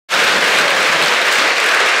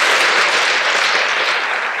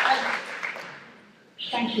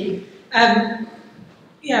you.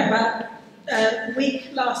 Yeah, about a week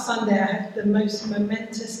last Sunday, I had the most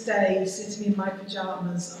momentous day sitting in my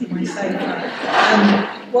pyjamas on my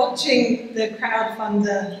sofa, watching the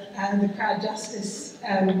crowdfunder and the crowd justice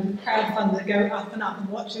crowdfunder go up and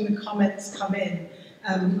watching the comments come in.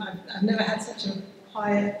 I've never had such a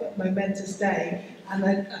quiet but momentous day, and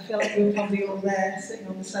I feel like you were probably all there sitting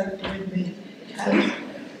on the sofa with me,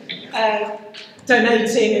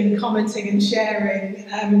 donating and commenting and sharing.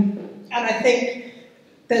 And I think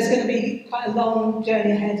there's going to be quite a long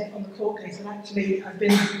journey ahead on the court case, and actually I've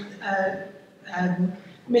been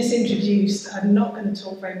misintroduced. I'm not going to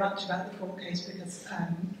talk very much about the court case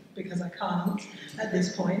because I can't at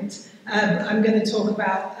this point. I'm going to talk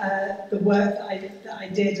about the work that I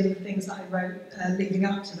did and the things that I wrote leading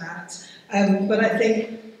up to that. But I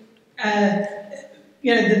think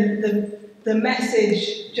you know, the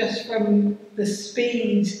message, just from the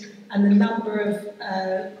speed and the number of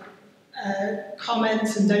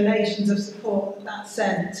comments and donations of support that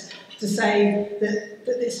sent to say that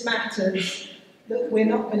this matters, that we're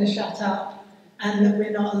not going to shut up, and that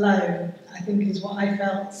we're not alone, I think is what I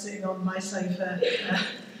felt sitting on my sofa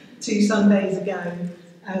 2 Sundays ago.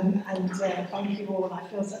 And thank you all. I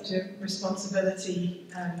feel such a responsibility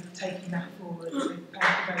taking that forward. So thank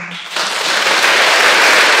you very much.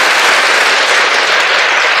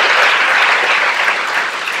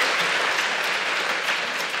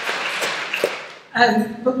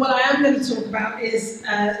 But what I am going to talk about is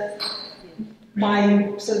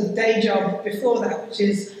my sort of day job before that, which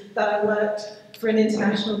is that I worked for an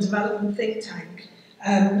international development think tank,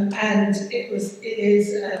 and it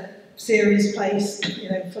is a serious place, you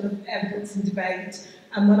know, full of evidence and debate.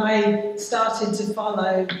 And when I started to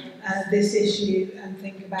follow this issue and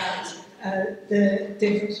think about the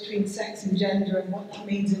difference between sex and gender and what that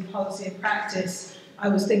means in policy and practice, I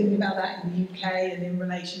was thinking about that in the UK and in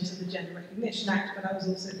relation to the Gender Recognition Act, but I was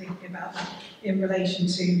also thinking about that in relation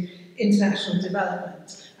to international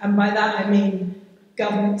development. And by that I mean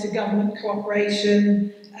government-to-government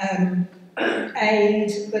cooperation,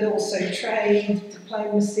 aid, but also trade,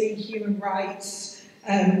 diplomacy, human rights,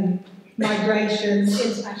 migration,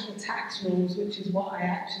 international tax rules, which is what I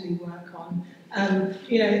actually work on.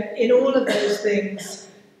 You know, in all of those things,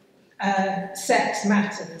 sex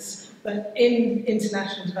matters. But in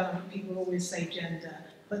international development, people always say gender,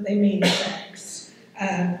 but they mean sex.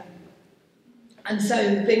 And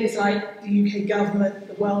so things like the UK government,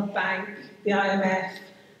 the World Bank, the IMF,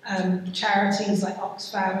 charities like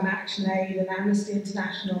Oxfam and ActionAid and Amnesty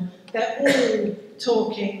International, they're all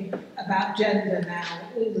talking about gender now,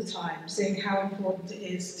 all the time, seeing how important it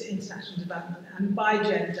is to international development. And by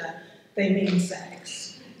gender, they mean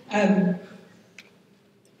sex.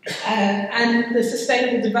 And the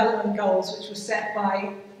Sustainable Development Goals, which were set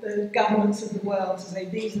by the governments of the world to say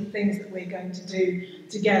these are the things that we're going to do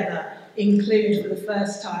together, include for the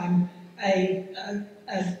first time a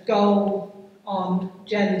goal on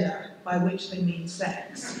gender, by which they mean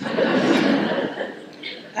sex.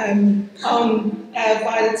 On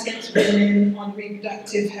violence against women, on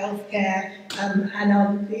reproductive health care, and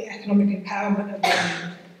on the economic empowerment of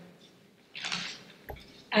women.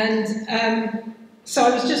 And so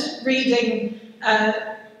I was just reading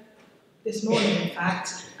this morning, in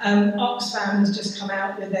fact, Oxfam has just come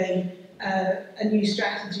out with a new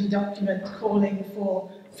strategy document calling for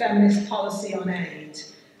feminist policy on aid.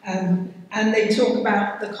 And they talk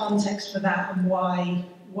about the context for that and why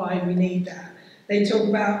we need that. They talk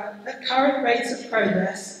about, at current rates of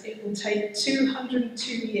progress, it will take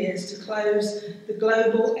 202 years to close the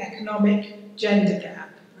global economic gender gap.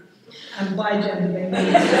 And by gender, they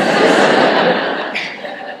mean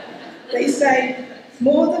they say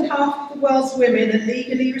more than half of the world's women are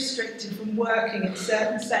legally restricted from working in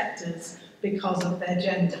certain sectors because of their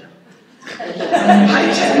gender. And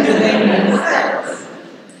by gender, they mean sex.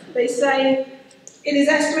 They say it is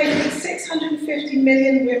estimated that 650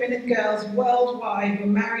 million women and girls worldwide were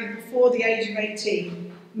married before the age of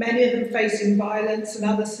 18, many of them facing violence and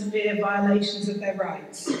other severe violations of their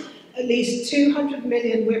rights. At least 200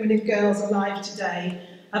 million women and girls alive today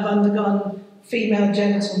have undergone female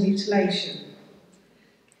genital mutilation.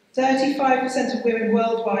 35% of women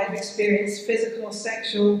worldwide have experienced physical or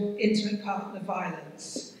sexual intimate partner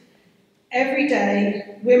violence. Every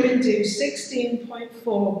day, women do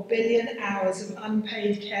 16.4 billion hours of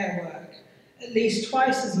unpaid care work, at least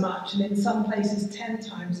twice as much, and in some places 10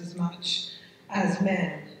 times as much as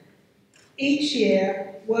men. Each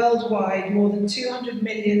year, worldwide, more than 200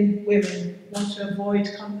 million women want to avoid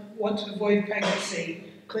pregnancy,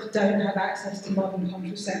 but don't have access to modern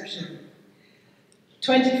contraception.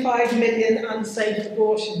 25 million unsafe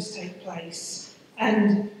abortions take place.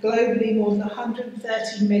 and globally more than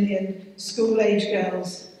 130 million school-age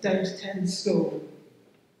girls don't attend school.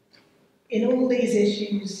 In all these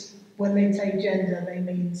issues, when they say gender, they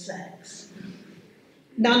mean sex.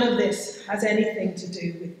 None of this has anything to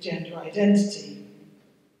do with gender identity.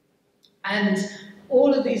 And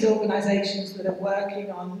all of these organisations that are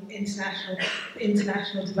working on international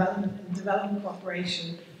development and development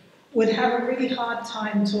cooperation would have a really hard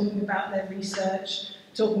time talking about their research,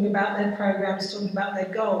 talking about their programs, talking about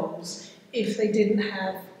their goals, if they didn't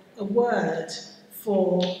have a word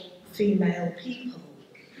for female people.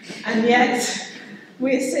 And yet,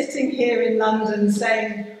 we're sitting here in London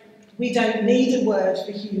saying we don't need a word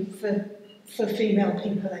for female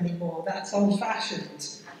people anymore. That's old-fashioned.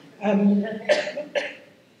 And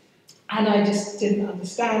I just didn't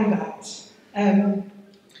understand that.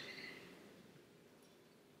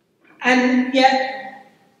 And yet,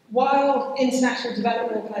 while international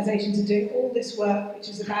development organisations are doing all this work, which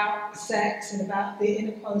is about sex and about the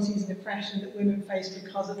inequalities and oppression that women face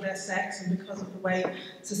because of their sex and because of the way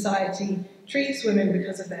society treats women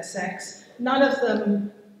because of their sex, none of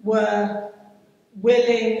them were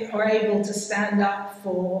willing or able to stand up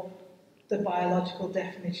for the biological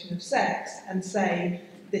definition of sex and say,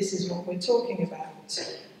 this is what we're talking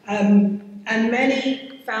about. And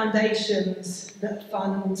many foundations that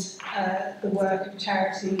fund the work of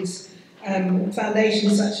charities,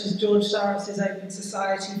 foundations such as George Soros's Open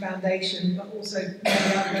Society Foundation, but also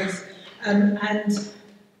many others, and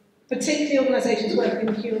particularly organisations working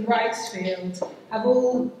in the human rights field, have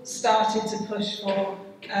all started to push for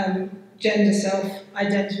gender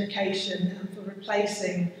self-identification and for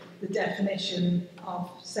replacing the definition of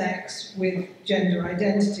sex with gender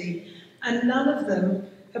identity. And none of them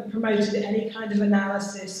have promoted any kind of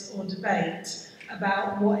analysis or debate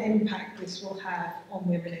about what impact this will have on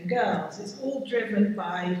women and girls. It's all driven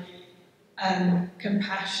by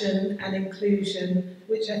compassion and inclusion,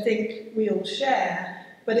 which I think we all share,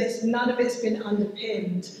 but none of it's been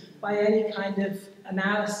underpinned by any kind of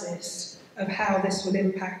analysis of how this will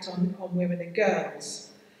impact on women and girls.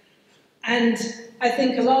 And I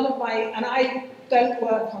think a lot of and I don't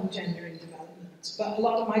work on gender in development, but a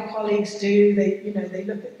lot of my colleagues do. They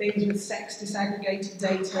look at things with sex disaggregated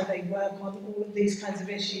data, they work on all of these kinds of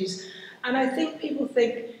issues. And I think people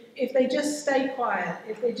think if they just stay quiet,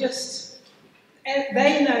 they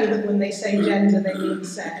know that when they say gender, they mean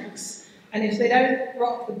sex. And if they don't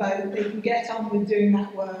rock the boat, they can get on with doing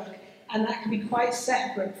that work, and that can be quite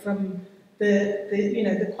separate from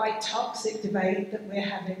the quite toxic debate that we're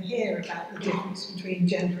having here about the difference between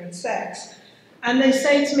gender and sex. And they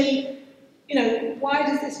say to me, why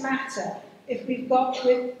does this matter? If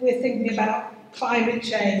we're thinking about climate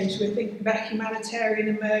change, we're thinking about humanitarian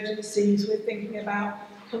emergencies, we're thinking about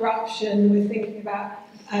corruption, we're thinking about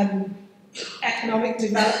economic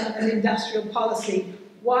development and industrial policy.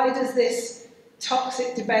 Why does this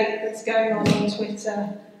toxic debate that's going on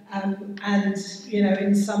Twitter and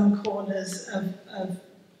in some corners of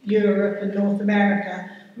Europe and North America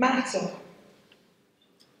matter?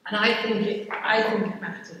 And I think it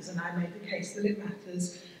matters, and I made the case that it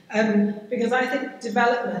matters, because I think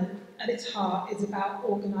development at its heart is about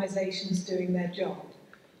organisations doing their job.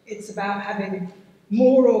 It's about having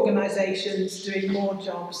more organisations doing more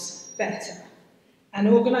jobs better. And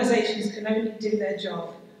organisations can only do their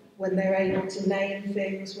job when they're able to name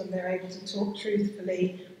things, when they're able to talk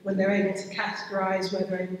truthfully, when they're able to categorise, when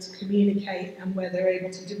they're able to communicate, and where they're able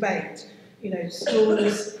to debate.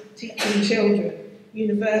 Schools teaching children,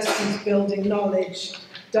 universities building knowledge,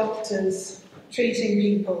 doctors treating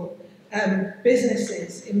people,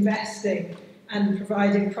 businesses investing and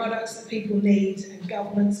providing products that people need, and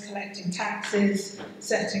governments collecting taxes,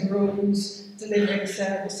 setting rules, delivering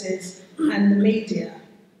services, and the media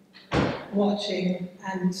watching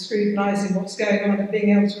and scrutinising what's going on and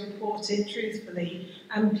being able to report it truthfully,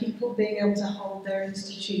 and people being able to hold their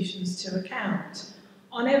institutions to account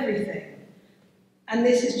on everything. And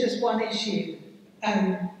this is just one issue.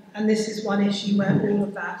 And this is one issue where all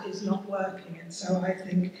of that is not working, and so I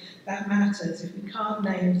think that matters. If we can't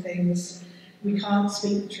name things, we can't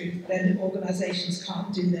speak the truth, then organisations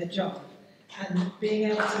can't do their job. And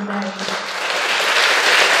being able to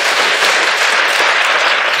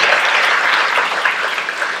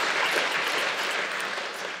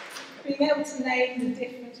name the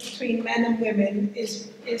difference between men and women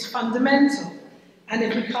is fundamental. And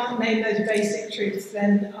if we can't name those basic truths,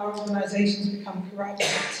 then our organisations become corrupted.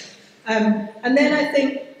 And then I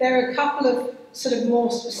think there are a couple of sort of more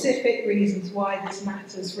specific reasons why this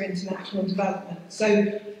matters for international development.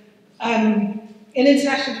 So in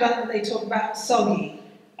international development, they talk about SOGI,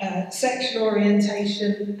 sexual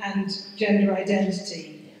orientation and gender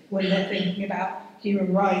identity when they're thinking about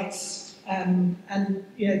human rights. And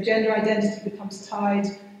gender identity becomes tied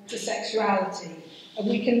to sexuality. And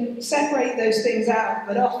we can separate those things out,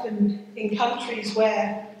 but often in countries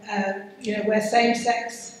where where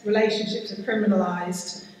same-sex relationships are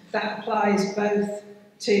criminalised, that applies both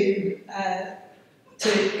to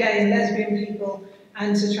gay and lesbian people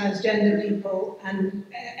and to transgender people, and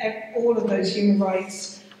all of those human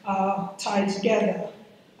rights are tied together.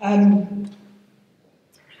 And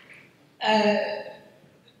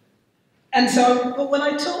so, but when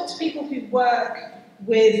I talk to people who work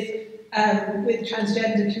with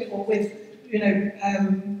transgender or with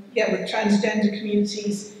transgender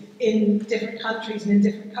communities in different countries and in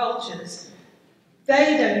different cultures,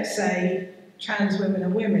 they don't say trans women are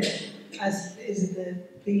women, as is the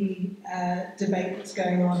debate that's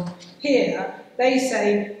going on here. They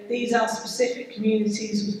say these are specific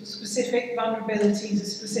communities with specific vulnerabilities and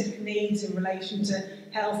specific needs in relation to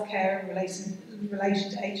healthcare, in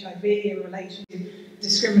relation to HIV, in relation to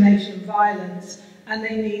discrimination and violence, and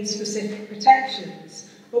they need specific protections.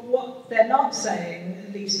 But what they're not saying,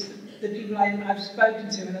 at least the people I've spoken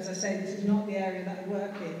to, and as I say, this is not the area that I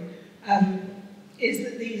work in, is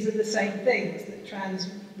that these are the same things, that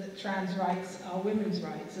trans rights are women's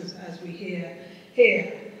rights, as we hear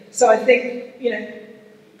here. So I think,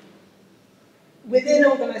 within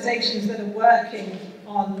organisations that are working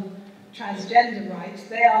on transgender rights,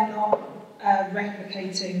 they are not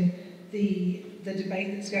replicating the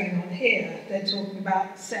debate that's going on here. They're talking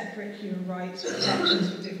about separate human rights protections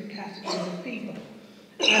for different categories of people.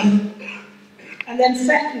 And then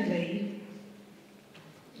secondly,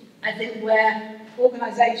 I think where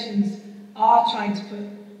organisations are trying to put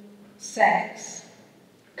sex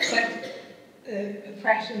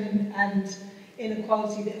oppression and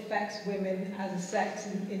inequality that affects women as a sex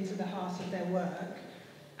into the heart of their work,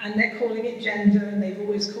 and they're calling it gender, and they've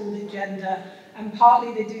always called it gender, and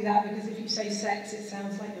partly they do that because if you say sex, it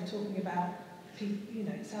sounds like you're talking about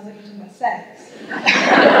it sounds like you're talking about sex.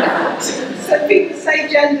 So people say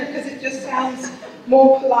gender because it just sounds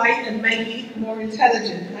more polite and maybe more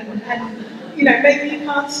intelligent. And maybe you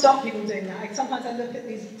can't stop people doing that. Sometimes I look at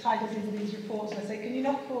these titles in these reports and I say, can you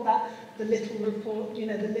not call that the little report, the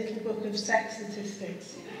little book of sex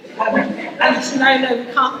statistics? And it's, no,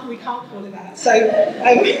 we can't call it that. So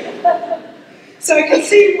I can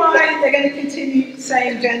see why they're going to continue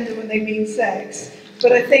saying gender when they mean sex,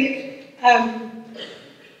 but I think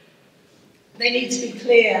they need to be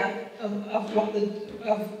clear of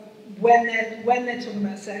when they're talking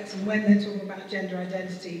about sex and when they're talking about gender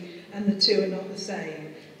identity, and the two are not the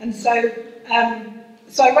same. And so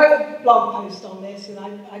I wrote a blog post on this, and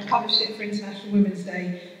I published it for International Women's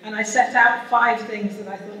Day, and I set out 5 things that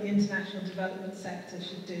I thought the international development sector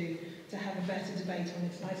should do to have a better debate on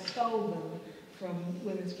this, and I stole them from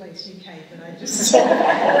Women's Place UK, but I just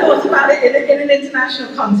thought about it in an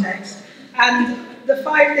international context. And the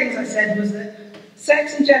 5 things I said was that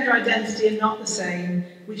sex and gender identity are not the same.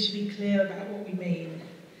 We should be clear about what we mean.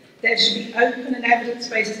 There should be open and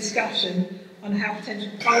evidence-based discussion on how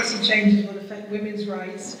potential policy changes will affect women's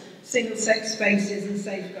rights, single-sex spaces and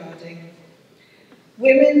safeguarding.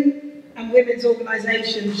 Women and women's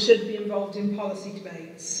organisations should be involved in policy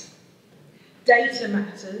debates. Data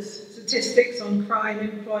matters. Statistics on crime,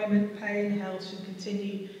 employment, pay and health should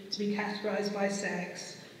continue to be categorised by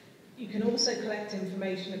sex. You can also collect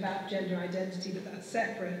information about gender identity, but that's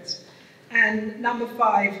separate. And number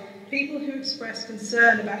 5, people who express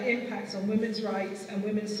concern about impacts on women's rights and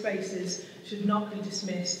women's spaces should not be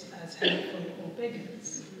dismissed as hateful or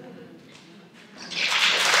bigots.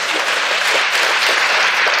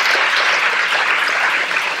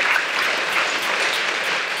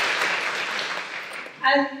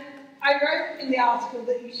 And I wrote in the article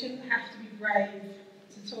that you shouldn't have to be brave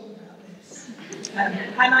to talk about this.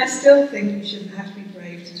 And I still think you shouldn't have to be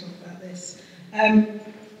brave to talk about this.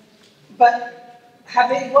 But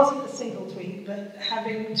it wasn't a single tweet, but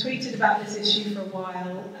having tweeted about this issue for a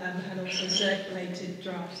while and also circulated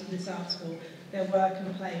drafts of this article, there were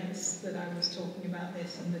complaints that I was talking about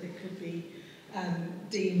this and that it could be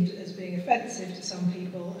deemed as being offensive to some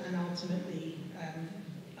people, and ultimately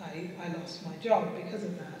I lost my job because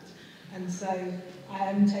of that. And so I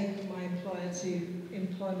am taking my employer to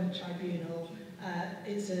employment tribunal.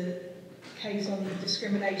 It's a case on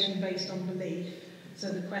discrimination based on belief. So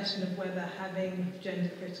the question of whether having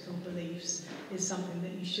gender-critical beliefs is something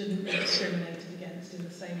that you shouldn't be discriminated against in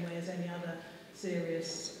the same way as any other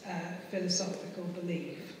serious philosophical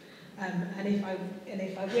belief. And if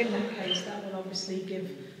I win that case, that will obviously give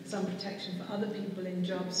some protection for other people in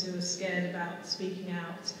jobs who are scared about speaking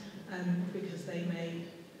out because they may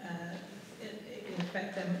it can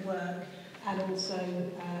affect them at work, and also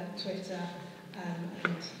Twitter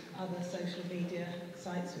and other social media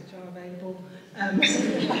sites which are available.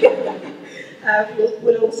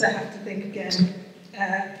 We'll also have to think again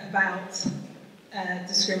about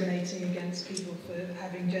discriminating against people for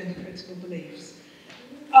having gender-critical beliefs.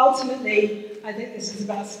 Ultimately, I think this is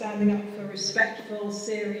about standing up for respectful,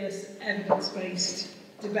 serious, evidence-based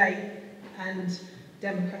debate and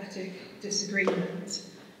democratic disagreement.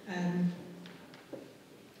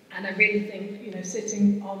 And I really think, you know,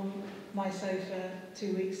 sitting on my sofa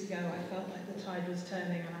 2 weeks ago, I felt like the tide was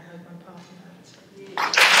turning, and I hope I'm passing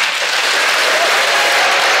that.